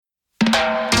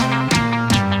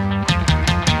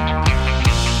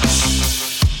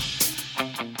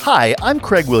Hi, I'm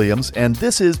Craig Williams, and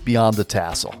this is Beyond the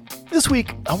Tassel. This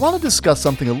week, I want to discuss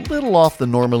something a little off the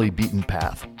normally beaten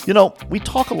path. You know, we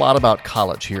talk a lot about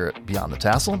college here at Beyond the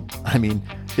Tassel. I mean,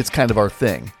 it's kind of our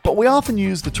thing. But we often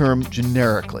use the term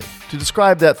generically to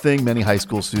describe that thing many high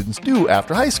school students do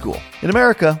after high school. In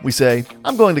America, we say,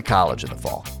 I'm going to college in the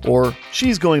fall, or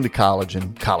she's going to college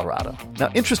in Colorado.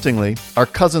 Now, interestingly, our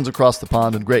cousins across the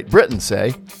pond in Great Britain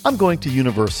say, I'm going to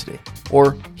university,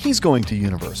 or he's going to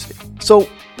university. So,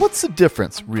 what's the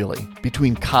difference, really,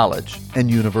 between college and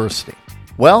university?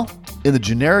 Well, in the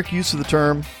generic use of the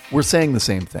term, we're saying the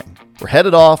same thing. We're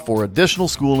headed off for additional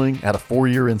schooling at a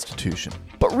 4-year institution.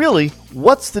 But really,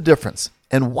 what's the difference,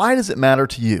 and why does it matter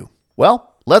to you?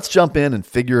 Well, let's jump in and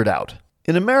figure it out.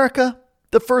 In America,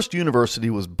 the first university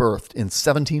was birthed in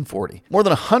 1740. More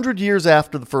than 100 years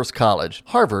after the first college,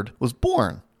 Harvard was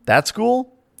born. That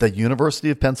school? The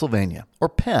University of Pennsylvania, or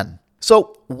Penn.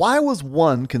 So why was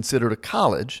one considered a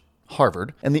college,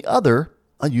 Harvard, and the other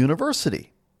a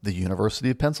university, the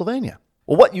University of Pennsylvania?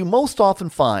 Well, what you most often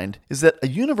find is that a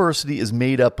university is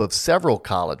made up of several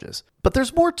colleges, but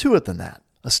there's more to it than that.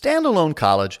 A standalone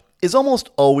college is almost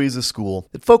always a school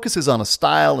that focuses on a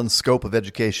style and scope of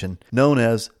education known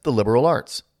as the liberal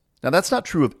arts. Now, that's not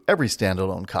true of every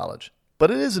standalone college, but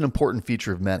it is an important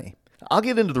feature of many. I'll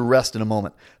get into the rest in a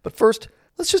moment, but first,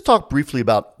 let's just talk briefly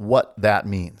about what that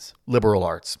means, liberal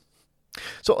arts.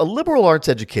 So a liberal arts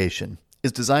education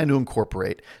is designed to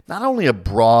incorporate not only a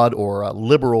broad or a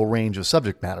liberal range of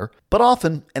subject matter, but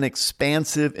often an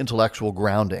expansive intellectual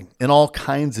grounding in all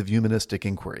kinds of humanistic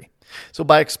inquiry. So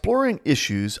by exploring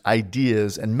issues,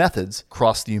 ideas, and methods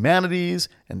across the humanities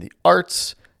and the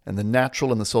arts and the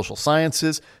natural and the social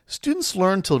sciences, students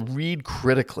learn to read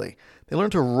critically. They learn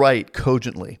to write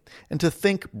cogently and to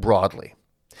think broadly.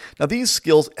 Now, these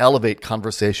skills elevate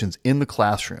conversations in the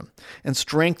classroom and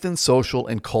strengthen social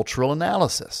and cultural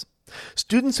analysis.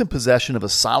 Students in possession of a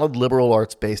solid liberal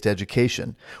arts-based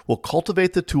education will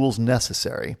cultivate the tools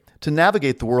necessary to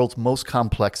navigate the world's most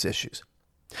complex issues.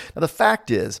 Now, the fact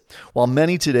is, while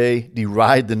many today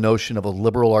deride the notion of a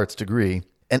liberal arts degree,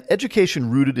 an education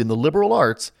rooted in the liberal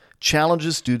arts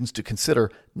challenges students to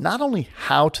consider not only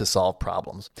how to solve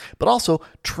problems, but also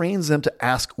trains them to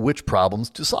ask which problems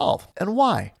to solve and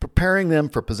why, preparing them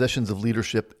for positions of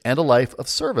leadership and a life of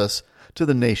service to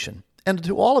the nation and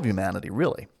to all of humanity,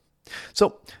 really.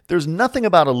 So there's nothing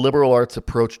about a liberal arts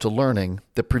approach to learning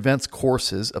that prevents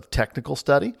courses of technical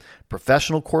study,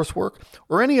 professional coursework,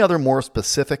 or any other more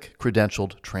specific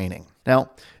credentialed training.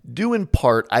 Now, due in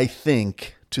part, I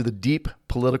think, to the deep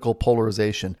political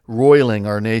polarization roiling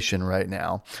our nation right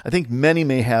now, I think many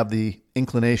may have the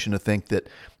inclination to think that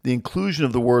the inclusion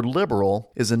of the word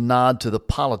liberal is a nod to the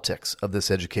politics of this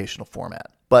educational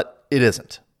format. But it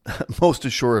isn't. Most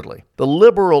assuredly. The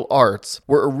liberal arts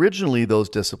were originally those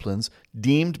disciplines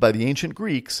deemed by the ancient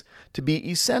Greeks to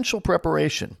be essential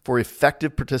preparation for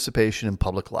effective participation in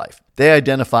public life. They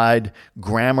identified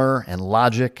grammar and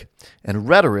logic and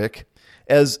rhetoric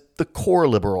as the core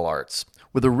liberal arts,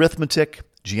 with arithmetic,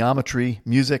 geometry,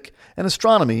 music, and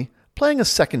astronomy playing a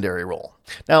secondary role.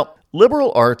 Now,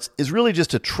 liberal arts is really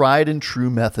just a tried and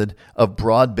true method of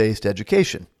broad-based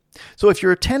education. So if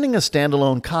you're attending a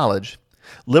standalone college,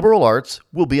 liberal arts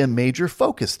will be a major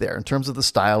focus there in terms of the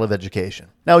style of education.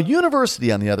 Now, a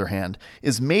university, on the other hand,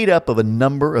 is made up of a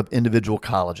number of individual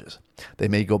colleges. They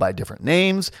may go by different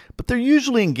names, but they're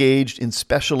usually engaged in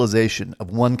specialization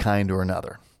of one kind or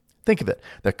another. Think of it,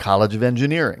 the College of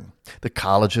Engineering, the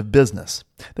College of Business,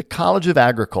 the College of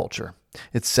Agriculture,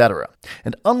 etc.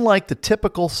 And unlike the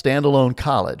typical standalone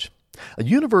college, a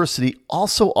university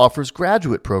also offers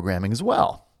graduate programming as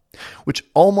well, which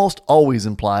almost always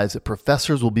implies that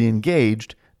professors will be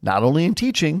engaged not only in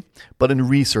teaching, but in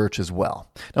research as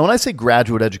well. Now, when I say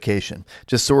graduate education,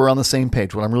 just so we're on the same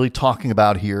page, what I'm really talking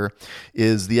about here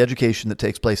is the education that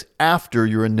takes place after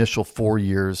your initial 4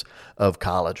 years of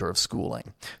college or of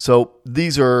schooling. So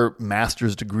these are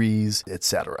master's degrees,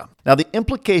 etc. Now, the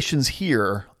implications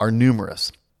here are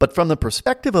numerous. But from the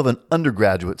perspective of an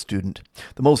undergraduate student,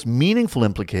 the most meaningful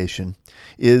implication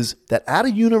is that at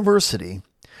a university,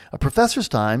 a professor's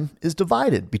time is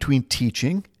divided between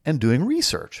teaching and doing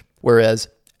research, whereas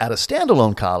at a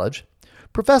standalone college,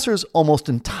 professors almost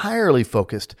entirely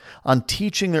focused on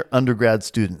teaching their undergrad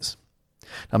students.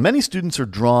 Now, many students are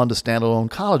drawn to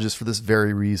standalone colleges for this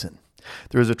very reason.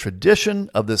 There is a tradition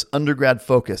of this undergrad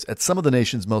focus at some of the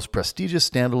nation's most prestigious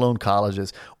standalone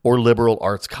colleges or liberal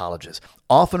arts colleges,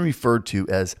 often referred to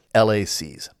as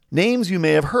LACs. Names you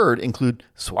may have heard include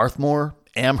Swarthmore,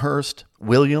 Amherst,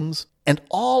 Williams, and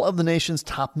all of the nation's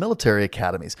top military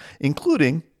academies,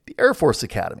 including the Air Force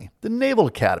Academy, the Naval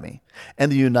Academy, and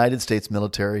the United States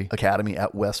Military Academy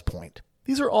at West Point.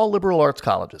 These are all liberal arts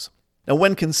colleges. Now,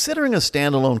 when considering a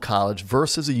standalone college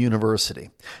versus a university,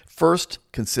 first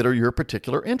consider your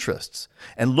particular interests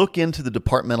and look into the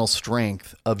departmental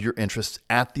strength of your interests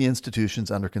at the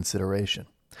institutions under consideration.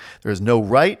 There is no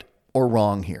right or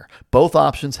wrong here. Both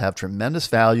options have tremendous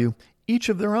value, each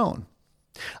of their own.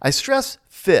 I stress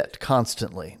fit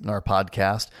constantly in our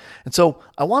podcast, and so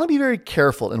I want to be very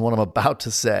careful in what I'm about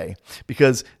to say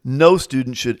because no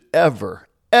student should ever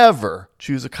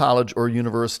choose a college or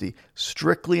university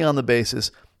strictly on the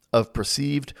basis of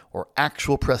perceived or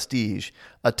actual prestige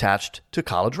attached to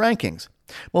college rankings,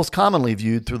 most commonly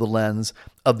viewed through the lens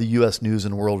of the U.S. News &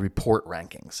 World Report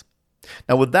rankings.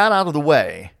 Now, with that out of the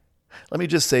way, let me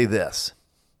just say this.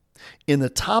 In the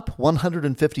top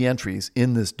 150 entries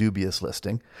in this dubious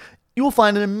listing, you will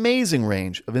find an amazing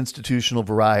range of institutional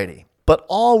variety, but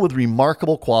all with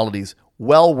remarkable qualities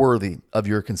well worthy of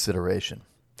your consideration.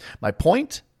 My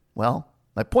point? Well,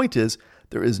 my point is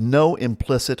there is no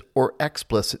implicit or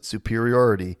explicit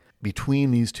superiority between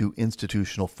these two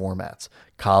institutional formats,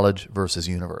 college versus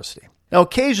university. Now,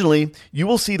 occasionally, you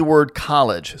will see the word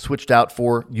college switched out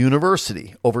for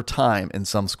university over time in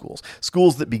some schools.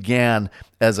 Schools that began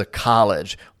as a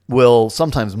college will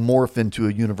sometimes morph into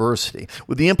a university,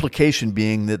 with the implication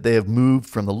being that they have moved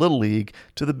from the little league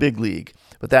to the big league.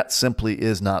 But that simply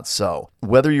is not so.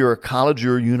 Whether you're a college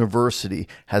or a university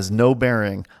has no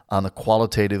bearing on the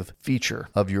qualitative feature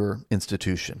of your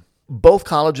institution. Both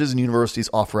colleges and universities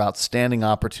offer outstanding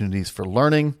opportunities for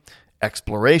learning,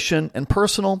 exploration, and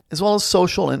personal, as well as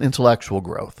social and intellectual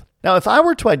growth. Now, if I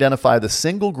were to identify the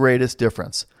single greatest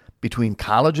difference between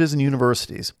colleges and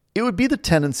universities, it would be the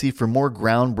tendency for more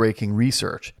groundbreaking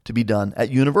research to be done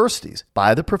at universities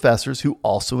by the professors who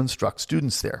also instruct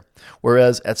students there.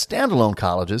 Whereas at standalone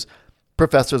colleges,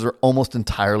 professors are almost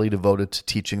entirely devoted to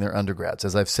teaching their undergrads,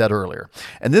 as I've said earlier.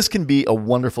 And this can be a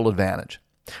wonderful advantage.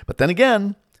 But then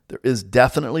again, there is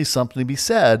definitely something to be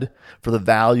said for the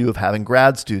value of having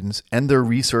grad students and their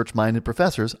research-minded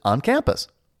professors on campus.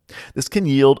 This can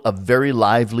yield a very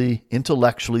lively,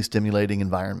 intellectually stimulating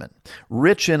environment,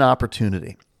 rich in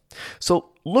opportunity.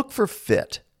 So look for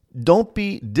fit. Don't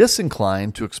be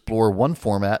disinclined to explore one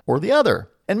format or the other,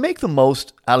 and make the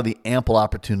most out of the ample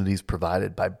opportunities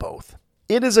provided by both.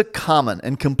 It is a common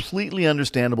and completely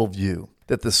understandable view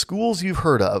that the schools you've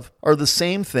heard of are the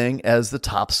same thing as the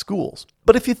top schools.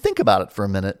 But if you think about it for a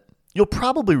minute, you'll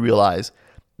probably realize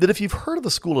that if you've heard of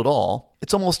a school at all,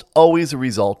 it's almost always a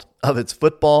result of its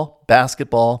football,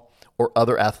 basketball, or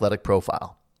other athletic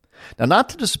profile. Now, not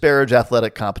to disparage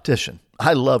athletic competition,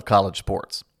 I love college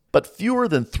sports, but fewer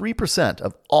than 3%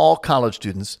 of all college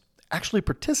students actually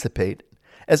participate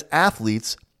as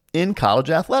athletes in college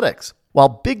athletics.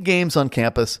 While big games on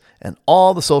campus and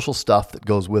all the social stuff that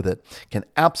goes with it can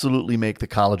absolutely make the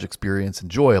college experience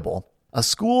enjoyable, a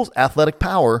school's athletic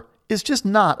power is just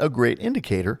not a great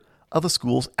indicator of a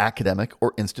school's academic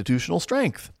or institutional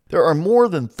strength. There are more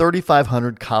than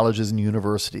 3,500 colleges and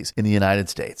universities in the United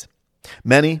States,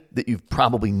 many that you've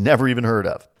probably never even heard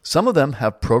of. Some of them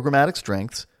have programmatic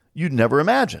strengths you'd never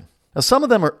imagine. Now, some of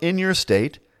them are in your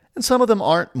state, and some of them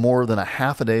aren't more than a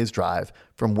half a day's drive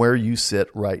from where you sit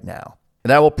right now.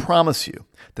 And I will promise you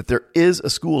that there is a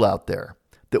school out there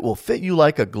that will fit you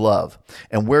like a glove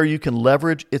and where you can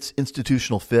leverage its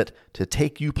institutional fit to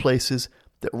take you places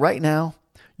that right now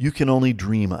you can only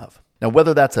dream of. Now,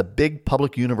 whether that's a big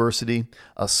public university,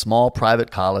 a small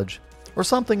private college, or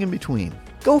something in between,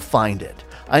 go find it.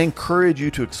 I encourage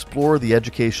you to explore the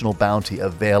educational bounty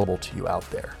available to you out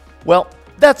there. Well,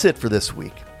 that's it for this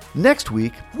week. Next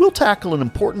week, we'll tackle an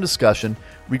important discussion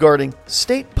regarding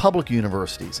state public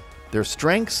universities, their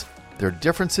strengths, their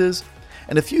differences,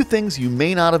 and a few things you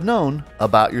may not have known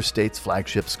about your state's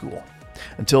flagship school.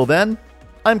 Until then,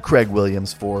 I'm Craig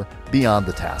Williams for Beyond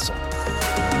the Tassel.